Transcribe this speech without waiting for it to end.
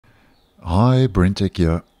Hi, BrenTech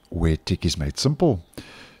here, where tech is made simple.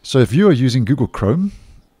 So if you are using Google Chrome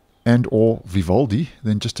and or Vivaldi,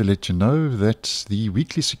 then just to let you know that the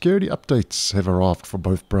weekly security updates have arrived for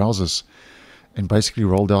both browsers and basically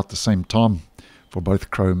rolled out at the same time for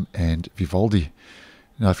both Chrome and Vivaldi.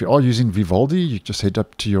 Now, if you are using Vivaldi, you just head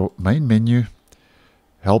up to your main menu,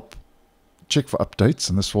 help, check for updates,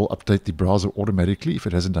 and this will update the browser automatically if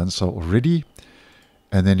it hasn't done so already.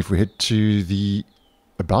 And then if we head to the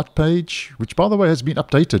About page, which by the way has been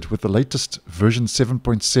updated with the latest version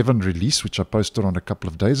 7.7 release, which I posted on a couple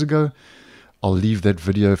of days ago. I'll leave that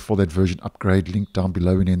video for that version upgrade link down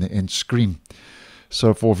below and in the end screen.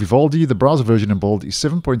 So for Vivaldi, the browser version in bold is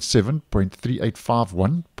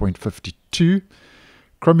 7.7.3851.52.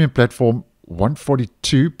 Chromium platform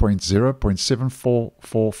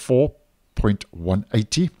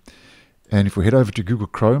 142.0.7444.180. And if we head over to Google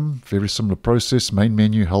Chrome, very similar process, main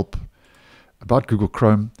menu, help, about Google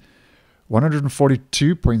Chrome,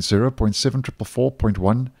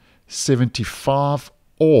 142.0.744.175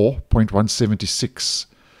 or 0.176.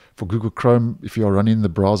 For Google Chrome, if you are running the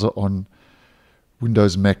browser on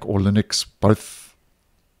Windows, Mac, or Linux, both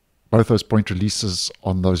those point releases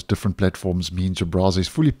on those different platforms means your browser is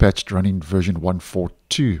fully patched running version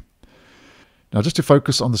 142. Now, just to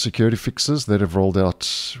focus on the security fixes that have rolled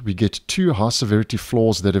out, we get two high-severity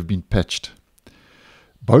flaws that have been patched.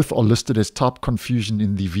 Both are listed as type confusion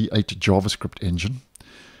in the V8 JavaScript engine,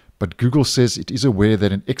 but Google says it is aware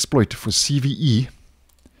that an exploit for CVE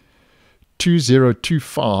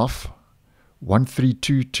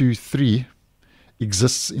 2025-13223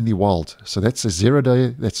 exists in the wild. So that's a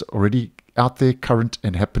 0-day that's already out there, current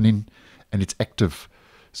and happening, and it's active.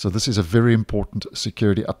 So this is a very important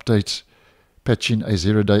security update, patching a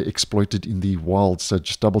 0-day exploited in the wild. So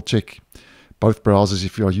just double check. Both browsers,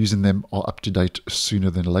 if you are using them, are up to date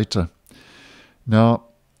sooner than later. Now,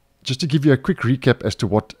 just to give you a quick recap as to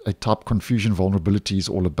what a type confusion vulnerability is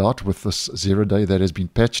all about with this 0-day that has been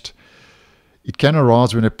patched. It can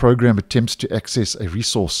arise when a program attempts to access a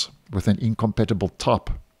resource with an incompatible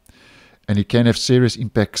type, and it can have serious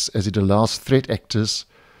impacts as it allows threat actors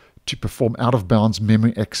to perform out-of-bounds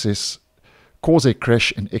memory access, cause a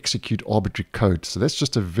crash, and execute arbitrary code. So that's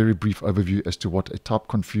just a very brief overview as to what a type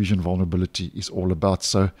confusion vulnerability is all about.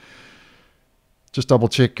 So just double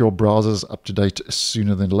check your browser's up to date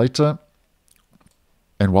sooner than later.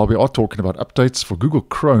 And while we are talking about updates for Google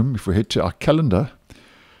Chrome, if we head to our calendar,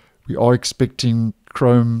 we are expecting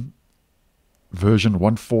Chrome version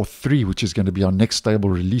 143, which is going to be our next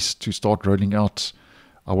stable release, to start rolling out,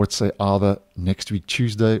 I would say, either next week,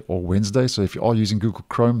 Tuesday or Wednesday. So if you are using Google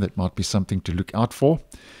Chrome, that might be something to look out for.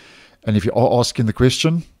 And if you are asking the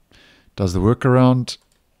question, does the workaround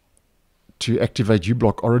to activate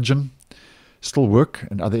uBlock Origin still work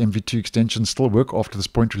and other MV2 extensions still work after this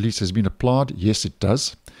point release has been applied? Yes, it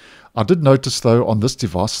does. I did notice though on this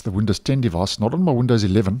device, the Windows 10 device, not on my Windows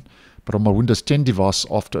 11, but on my Windows 10 device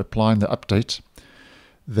after applying the update,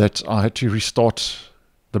 that I had to restart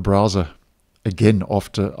the browser again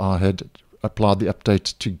after I had applied the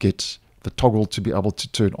update to get the toggle to be able to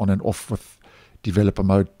turn on and off with developer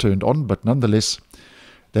mode turned on. But nonetheless,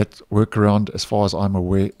 that workaround, as far as I'm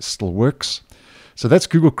aware, still works. So that's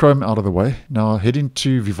Google Chrome out of the way. Now heading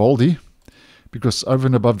to Vivaldi, because over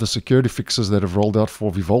and above the security fixes that have rolled out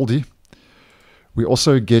for Vivaldi, we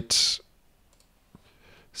also get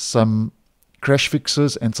some crash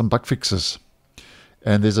fixes and some bug fixes.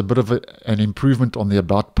 And there's a bit of an improvement on the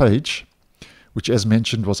About page, which, as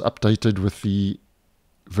mentioned, was updated with the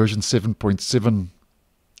version 7.7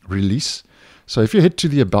 release. So if you head to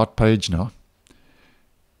the About page now,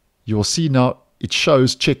 you will see now it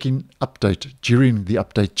shows check-in update during the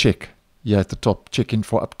update check. Here at the top, check-in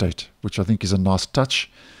for update, which I think is a nice touch.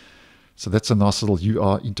 So that's a nice little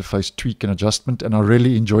UI interface tweak and adjustment, and I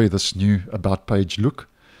really enjoy this new About page look.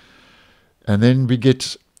 And then we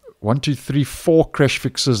get 4 crash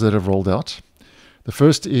fixes that have rolled out. The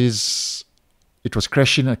first is it was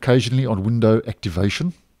crashing occasionally on window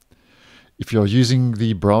activation. If you're using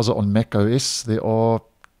the browser on Mac OS, there are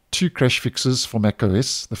 2 crash fixes for Mac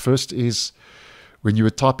OS. The first is when you were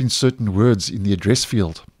typing certain words in the address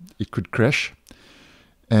field, it could crash.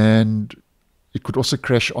 And it could also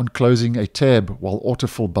crash on closing a tab while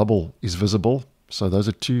autofill bubble is visible. So those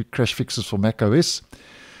are 2 crash fixes for Mac OS.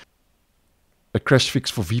 A crash fix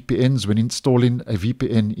for VPNs when installing a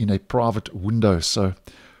VPN in a private window. So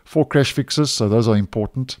 4 crash fixes, so those are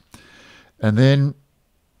important. And then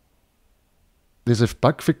there's a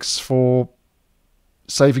bug fix for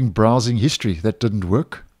saving browsing history that didn't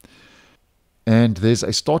work. And there's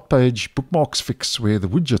a start page bookmarks fix where the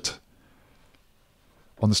widget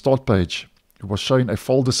on the start page it was showing a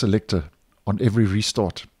folder selector on every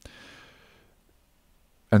restart.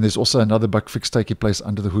 And there's also another bug fix taking place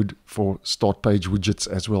under the hood for start page widgets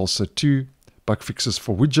as well. So 2 bug fixes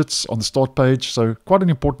for widgets on the start page. So quite an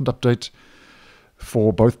important update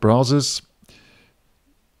for both browsers.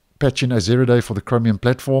 Patching a 0-day for the Chromium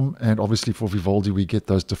platform, and obviously for Vivaldi we get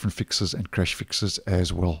those different fixes and crash fixes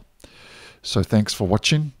as well. So thanks for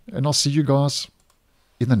watching, and I'll see you guys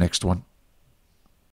in the next one.